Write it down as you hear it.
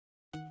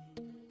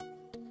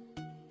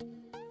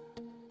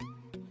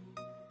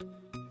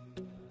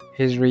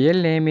His real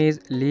name is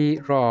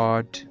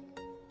Raed.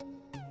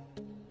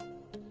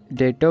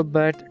 Date of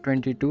birth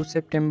 22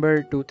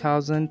 September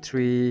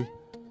 2003.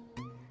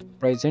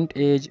 Present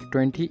age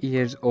 20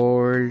 years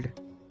old.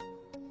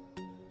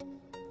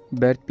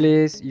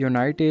 Birthplace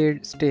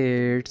United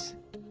States.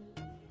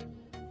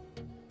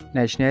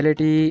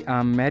 Nationality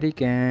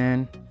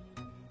American.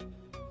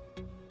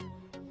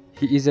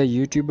 He is a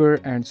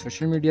YouTuber and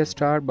social media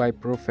star by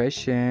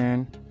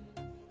profession.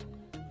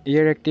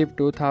 Year active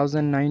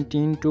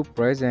 2019 to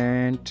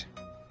present.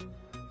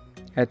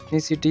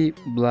 Ethnicity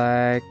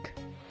Black.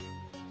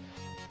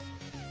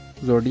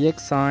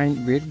 Zodiac sign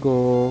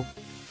Virgo.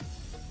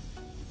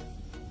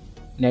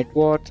 Net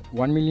worth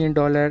 $1 million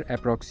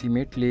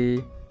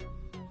approximately.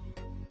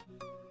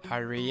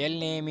 Her real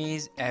name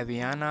is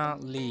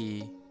Aviana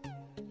Lee.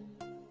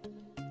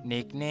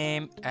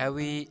 Nickname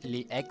Ahvi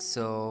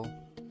Leexo.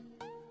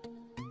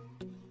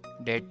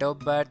 Date of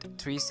birth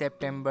 3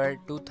 September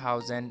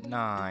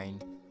 2009.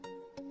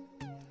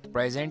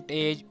 Present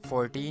age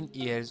 14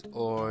 years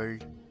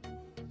old.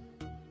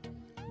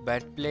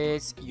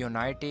 Birthplace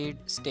United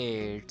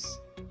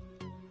States.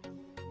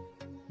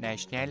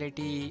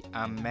 Nationality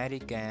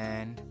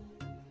American.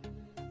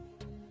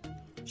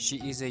 She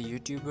is a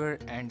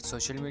YouTuber and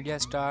social media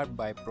star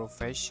by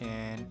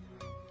profession.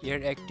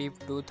 Year active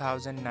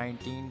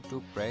 2019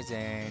 to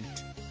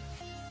present.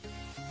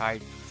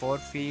 Height 4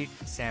 feet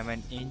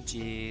 7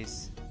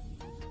 inches.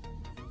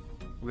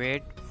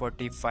 Weight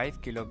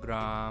 45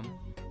 kg.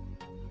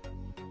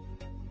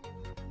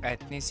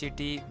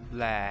 Ethnicity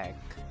Black.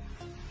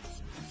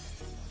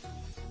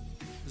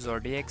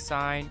 Zodiac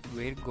sign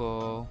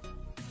Virgo.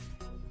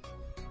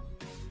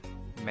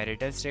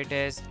 Marital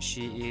status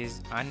she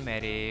is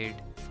unmarried.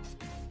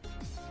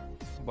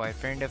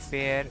 Boyfriend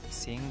affair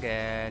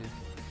single.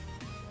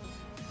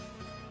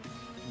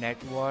 Net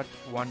worth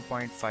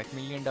 $1.5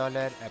 million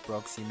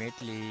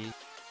approximately.